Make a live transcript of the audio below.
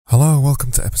Hello, welcome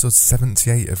to episode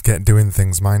 78 of Get Doing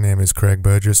Things. My name is Craig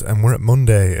Burgess and we're at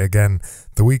Monday again.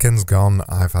 The weekend's gone,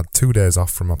 I've had 2 days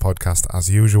off from my podcast as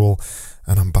usual,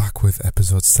 and I'm back with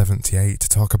episode 78 to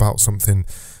talk about something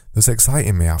that's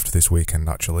exciting me after this weekend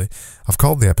actually. I've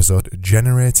called the episode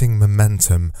Generating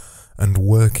Momentum and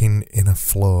Working in a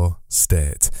Flow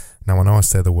State. Now I know I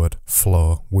say the word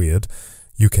flow weird.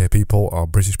 UK people or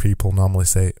British people normally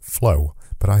say flow,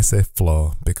 but I say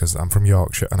flow because I'm from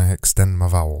Yorkshire and I extend my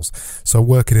vowels. So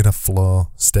working in a flow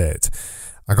state.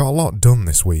 I got a lot done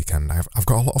this weekend. I've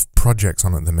got a lot of projects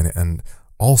on at the minute, and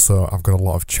also I've got a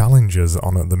lot of challenges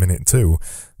on at the minute too.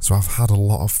 So I've had a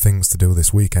lot of things to do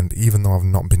this weekend, even though I've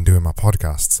not been doing my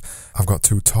podcasts. I've got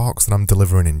 2 talks that I'm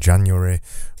delivering in January.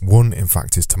 One, in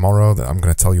fact, is tomorrow that I'm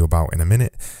going to tell you about in a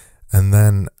minute. And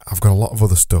then I've got a lot of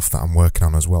other stuff that I'm working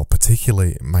on as well,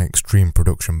 particularly my extreme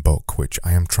production book, which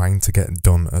I am trying to get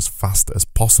done as fast as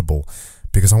possible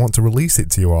because I want to release it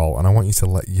to you all, and I want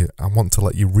to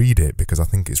let you read it because I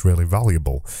think it's really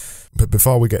valuable. But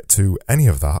before we get to any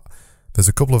of that, there's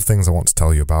a couple of things I want to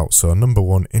tell you about. So number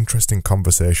 1, Interesting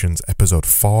Conversations, episode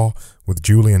 4 with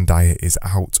Julian Dyatt is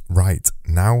out right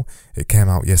now. It came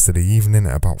out yesterday evening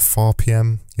at about 4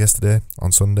 p.m. yesterday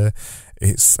on Sunday.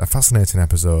 It's a fascinating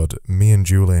episode. Me and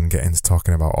Julian get into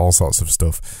talking about all sorts of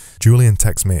stuff. Julian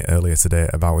texted me earlier today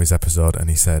about his episode and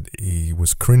he said he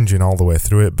was cringing all the way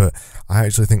through it, but I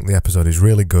actually think the episode is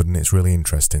really good and it's really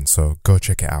interesting, so go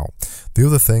check it out. The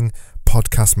other thing,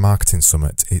 Podcast Marketing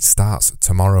Summit. It starts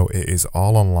tomorrow. It is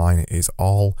all online. It is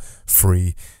all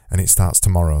free and it starts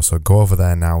tomorrow. So go over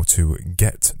there now to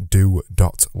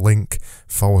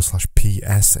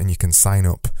getdo.link/PS and you can sign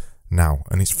up now,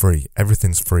 and it's free.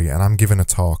 Everything's free, and I'm giving a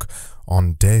talk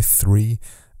on day 3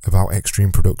 about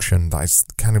extreme production. That is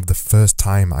kind of the first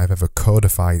time I've ever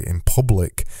codified in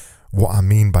public what I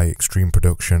mean by extreme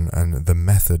production and the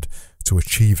method to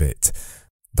achieve it.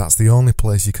 That's the only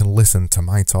place you can listen to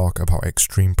my talk about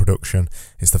extreme production.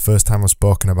 It's the first time I've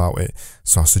spoken about it,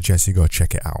 so I suggest you go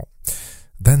check it out.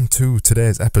 Then to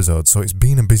today's episode. So it's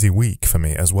been a busy week for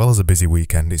me, as well as a busy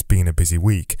weekend. It's been a busy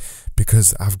week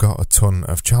because I've got a ton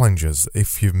of challenges.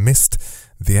 If you've missed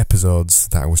the episodes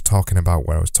that I was talking about,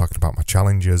 where I was talking about my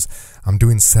challenges, I'm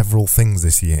doing several things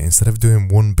this year. Instead of doing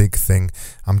one big thing,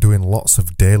 I'm doing lots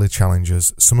of daily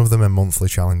challenges. Some of them are monthly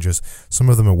challenges, some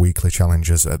of them are weekly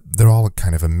challenges. They're all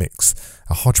kind of a mix,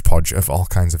 a hodgepodge of all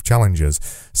kinds of challenges.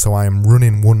 So I am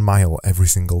running 1 mile every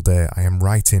single day. I am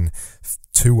writing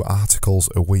 2 articles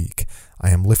a week. I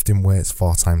am lifting weights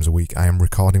 4 times a week. I am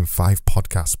recording 5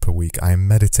 podcasts per week. I am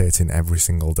meditating every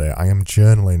single day. I am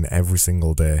journaling every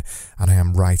single day, and I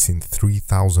am writing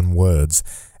 3,000 words.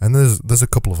 And there's a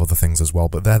couple of other things as well,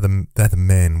 but they're the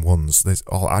main ones. They're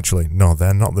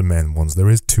not the main ones. There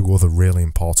is 2 other really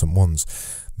important ones.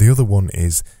 The other one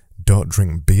is don't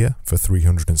drink beer for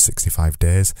 365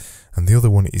 days, and the other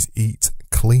one is eat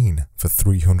clean for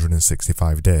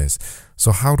 365 days.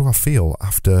 So how do I feel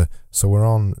after, so we're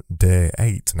on day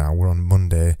 8 now, we're on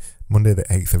Monday the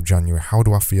 8th of January. How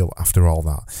do I feel after all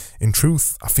that? In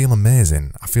truth, I feel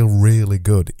amazing. I feel really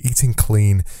good. Eating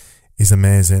clean is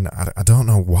amazing. I don't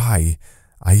know why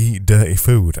I eat dirty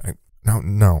food. I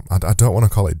don't want to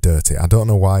call it dirty. I don't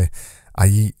know why I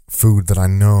eat food that I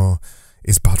know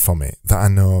is bad for me, that I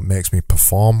know makes me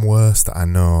perform worse, that I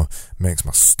know makes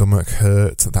my stomach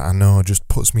hurt, that I know just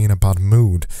puts me in a bad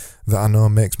mood, that I know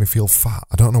makes me feel fat.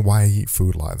 I don't know why I eat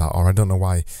food like that, or I don't know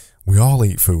why we all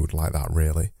eat food like that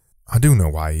really. I do know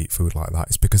why I eat food like that.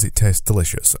 It's because it tastes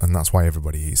delicious and that's why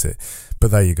everybody eats it. But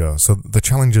there you go. So the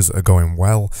challenges are going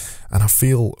well and I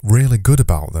feel really good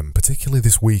about them, particularly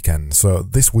this weekend. So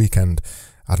this weekend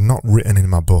I'd not written in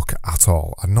my book at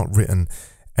all. I'd not written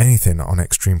anything on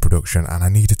extreme production and I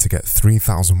needed to get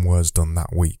 3,000 words done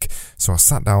that week. So I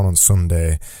sat down on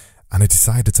Sunday and I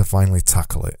decided to finally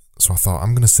tackle it. So I thought,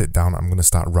 I'm going to sit down, I'm going to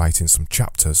start writing some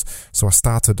chapters. So I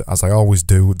started, as I always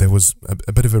do, there was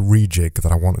a bit of a rejig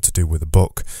that I wanted to do with the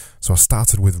book. So I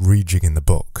started with rejigging the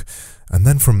book. And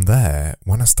then from there,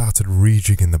 when I started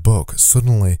rejigging the book,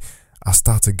 suddenly I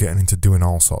started getting into doing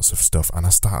all sorts of stuff and I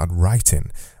started writing.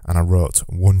 And I wrote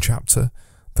 1 chapter,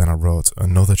 then I wrote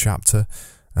another chapter,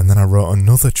 and then I wrote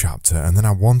another chapter, and then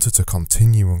I wanted to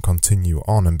continue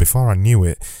on, and before I knew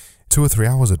it, 2 or 3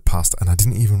 hours had passed and I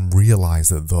didn't even realise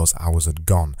that those hours had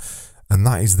gone. And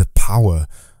that is the power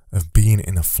of being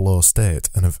in a flow state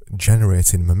and of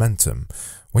generating momentum.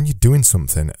 When you're doing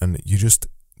something and you just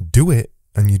do it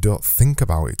and you don't think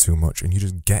about it too much and you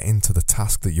just get into the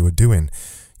task that you are doing,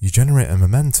 you generate a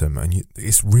momentum, and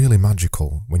it's really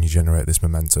magical when you generate this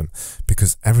momentum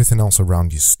because everything else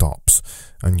around you stops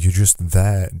and you're just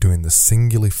there doing the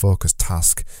singularly focused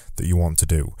task that you want to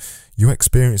do. You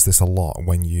experience this a lot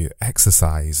when you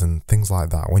exercise and things like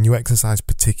that. When you exercise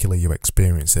particularly, you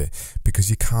experience it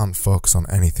because you can't focus on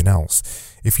anything else.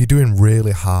 If you're doing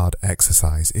really hard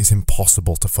exercise, it's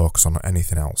impossible to focus on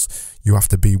anything else. You have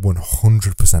to be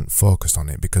 100% focused on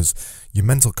it because your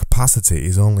mental capacity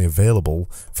is only available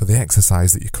for the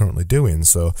exercise that you're currently doing.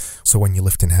 So when you're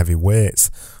lifting heavy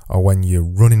weights, or when you're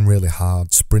running really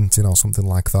hard, sprinting or something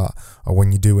like that, or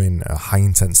when you're doing a high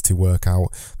intensity workout,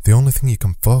 the only thing you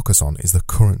can focus on is the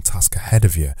current task ahead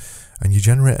of you. And you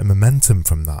generate a momentum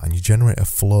from that, and you generate a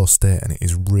flow state, and it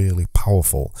is really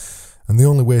powerful. And the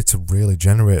only way to really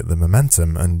generate the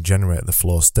momentum and generate the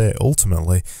flow state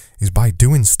ultimately is by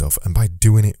doing stuff and by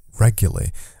doing it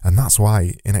regularly. And that's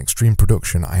why in Extreme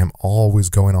Production I am always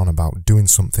going on about doing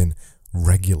something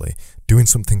regularly, doing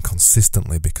something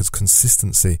consistently, because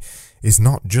consistency is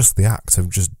not just the act of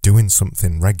just doing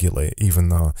something regularly, even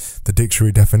though the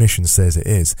dictionary definition says it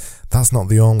is. That's not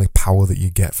the only power that you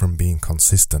get from being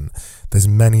consistent. There's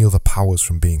many other powers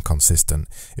from being consistent.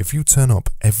 If you turn up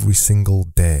every single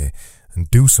day and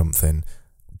do something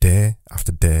day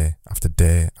after day after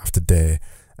day after day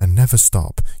and never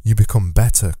stop, you become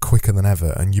better quicker than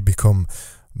ever, and you become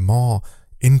more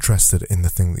interested in the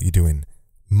thing that you're doing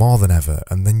more than ever,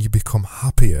 and then you become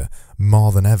happier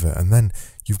more than ever, and then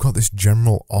you've got this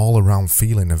general all-around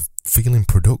feeling of feeling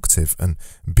productive and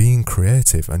being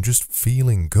creative and just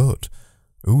feeling good.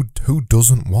 Who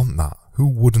doesn't want that? Who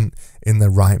wouldn't in their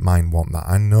right mind want that?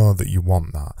 I know that you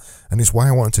want that, and it's why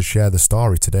I wanted to share the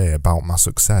story today about my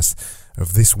success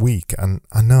of this week. And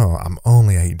I know I'm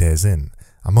only 8 days in.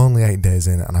 I'm only 8 days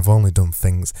in, and I've only done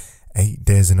things 8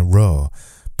 days in a row,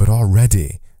 but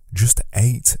already just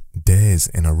 8 days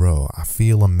in a row, I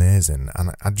feel amazing,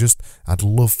 and I'd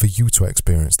love for you to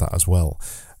experience that as well.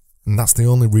 And that's the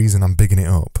only reason I'm bigging it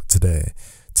up today,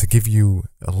 to give you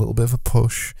a little bit of a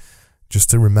push, just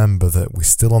to remember that we're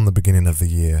still on the beginning of the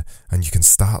year, and you can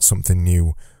start something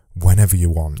new whenever you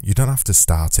want. You don't have to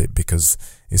start it because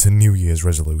it's a New Year's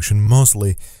resolution.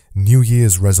 Mostly New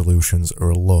Year's resolutions are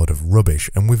a load of rubbish,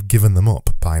 and we've given them up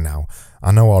by now.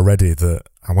 I know already that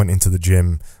I went into the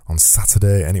gym on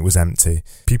Saturday and it was empty.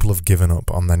 People have given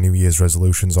up on their New Year's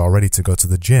resolutions already to go to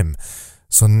the gym.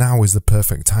 So now is the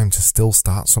perfect time to still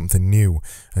start something new.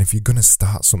 And if you're going to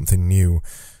start something new,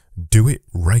 do it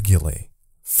regularly.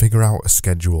 Figure out a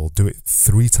schedule. Do it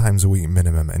 3 times a week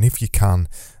minimum. And if you can,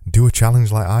 do a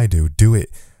challenge like I do. Do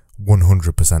it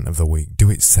 100% of the week.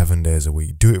 Do it 7 days a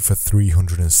week. Do it for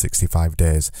 365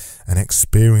 days and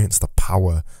experience the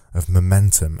power of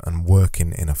momentum and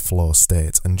working in a flow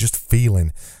state and just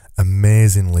feeling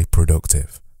amazingly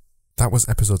productive. That was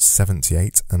episode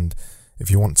 78, and if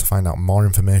you want to find out more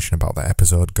information about that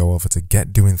episode, go over to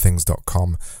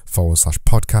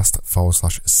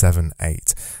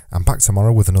getdoingthings.com/podcast/78. I'm back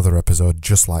tomorrow with another episode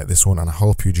just like this one, and I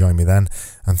hope you join me then.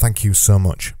 And thank you so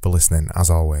much for listening as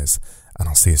always, and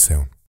I'll see you soon.